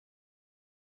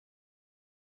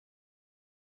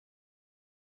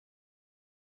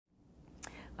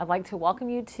I'd like to welcome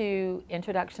you to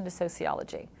Introduction to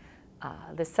Sociology.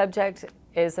 The subject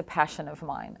is a passion of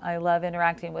mine. I love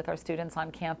interacting with our students on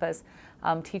campus,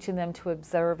 teaching them to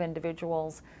observe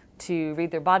individuals, to read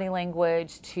their body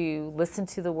language, to listen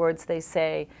to the words they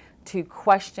say, to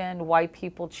question why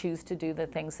people choose to do the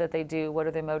things that they do, what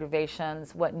are their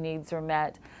motivations, what needs are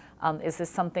met. Is this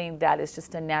something that is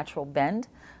just a natural bend?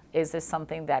 Is this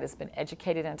something that has been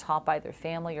educated and taught by their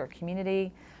family or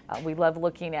community? We love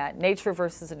looking at nature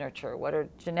versus nurture. What are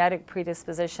genetic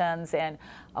predispositions, and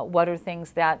what are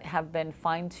things that have been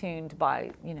fine-tuned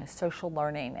by social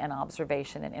learning and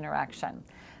observation and interaction?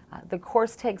 The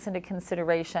course takes into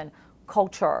consideration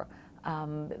culture,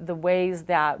 the ways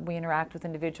that we interact with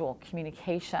individual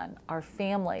communication, our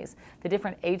families, the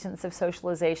different agents of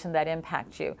socialization that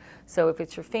impact you. So if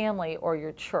it's your family or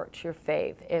your church, your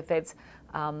faith, if it's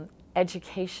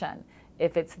education,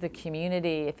 if it's the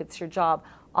community, if it's your job,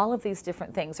 all of these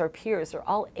different things, our peers, are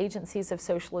all agencies of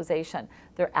socialization.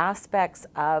 They're aspects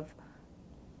of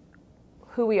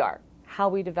who we are, how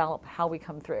we develop, how we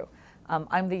come through.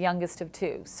 I'm the youngest of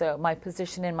two, so my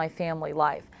position in my family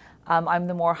life. I'm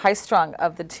the more high-strung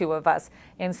of the two of us,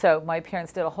 and so my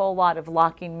parents did a whole lot of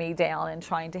locking me down and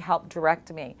trying to help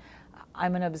direct me.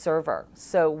 I'm an observer,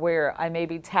 so where I may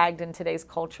be tagged in today's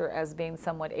culture as being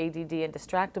somewhat ADD and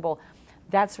distractible,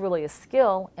 that's really a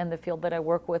skill in the field that I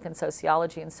work with in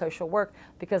sociology and social work,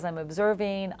 because I'm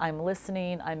observing, I'm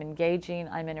listening, I'm engaging,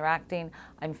 I'm interacting,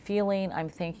 I'm feeling, I'm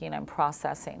thinking, I'm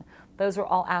processing. Those are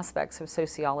all aspects of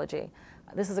sociology.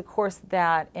 This is a course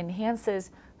that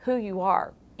enhances who you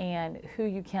are and who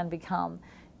you can become.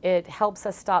 It helps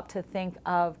us stop to think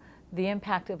of the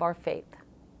impact of our faith,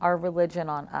 our religion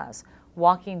on us,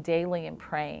 walking daily and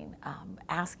praying,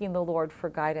 asking the Lord for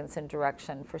guidance and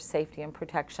direction, for safety and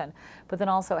protection, but then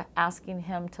also asking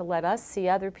Him to let us see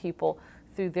other people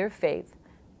through their faith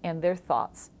and their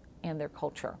thoughts and their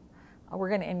culture. We're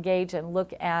going to engage and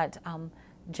look at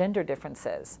gender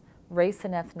differences, race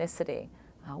and ethnicity.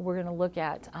 We're going to look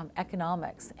at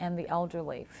economics and the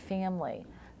elderly, family,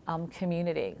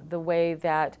 community, the way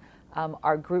that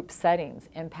our group settings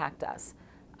impact us.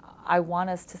 I want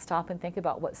us to stop and think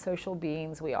about what social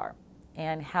beings we are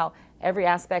and how every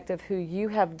aspect of who you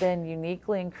have been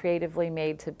uniquely and creatively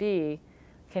made to be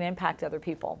can impact other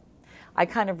people. I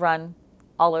kind of run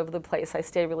all over the place. I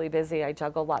stay really busy. I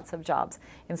juggle lots of jobs.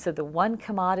 And so the one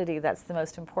commodity that's the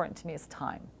most important to me is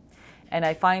time. And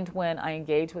I find when I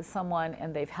engage with someone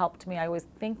and they've helped me, I always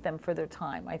thank them for their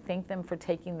time. I thank them for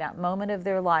taking that moment of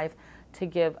their life to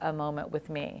give a moment with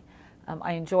me.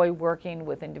 I enjoy working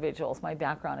with individuals. My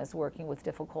background is working with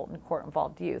difficult and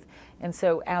court-involved youth. And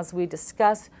so as we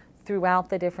discuss throughout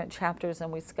the different chapters and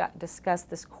we discuss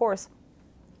this course,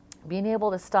 being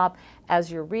able to stop as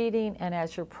you're reading and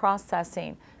as you're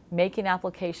processing, making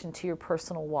application to your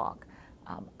personal walk,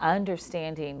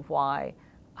 understanding why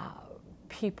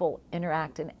people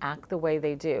interact and act the way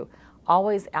they do,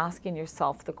 always asking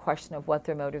yourself the question of what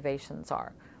their motivations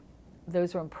are.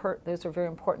 Those are very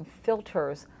important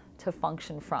filters to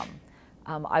function from.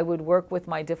 I would work with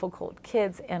my difficult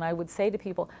kids and I would say to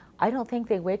people, I don't think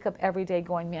they wake up every day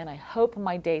going, man, I hope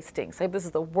my day stinks. This is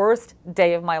the worst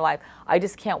day of my life. I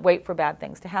just can't wait for bad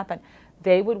things to happen.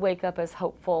 They would wake up as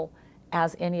hopeful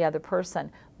as any other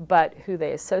person, but who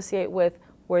they associate with,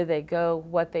 where they go,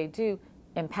 what they do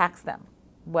impacts them.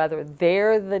 Whether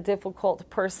they're the difficult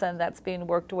person that's being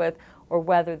worked with or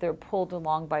whether they're pulled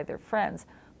along by their friends,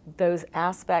 those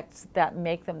aspects that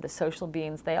make them the social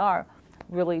beings they are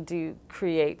really do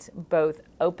create both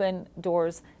open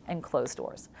doors and closed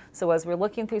doors. So as we're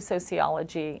looking through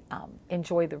sociology,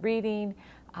 enjoy the reading.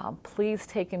 Please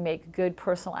take and make good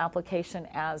personal application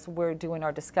as we're doing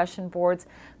our discussion boards.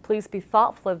 Please be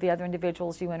thoughtful of the other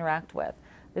individuals you interact with.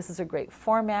 This is a great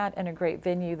format and a great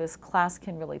venue. This class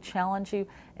can really challenge you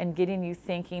and getting you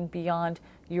thinking beyond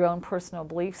your own personal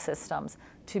belief systems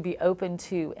to be open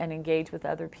to and engage with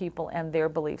other people and their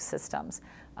belief systems.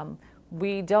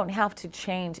 We don't have to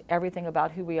change everything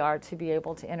about who we are to be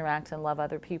able to interact and love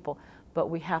other people, but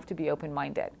we have to be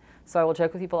open-minded. So I will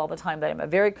joke with people all the time that I'm a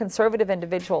very conservative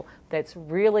individual that's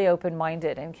really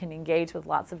open-minded and can engage with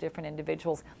lots of different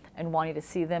individuals and wanting to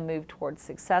see them move towards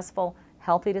successful,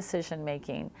 healthy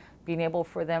decision-making, being able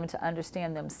for them to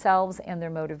understand themselves and their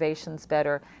motivations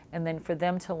better, and then for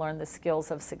them to learn the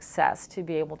skills of success to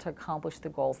be able to accomplish the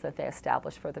goals that they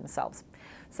establish for themselves.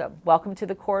 So welcome to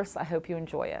the course. I hope you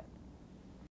enjoy it.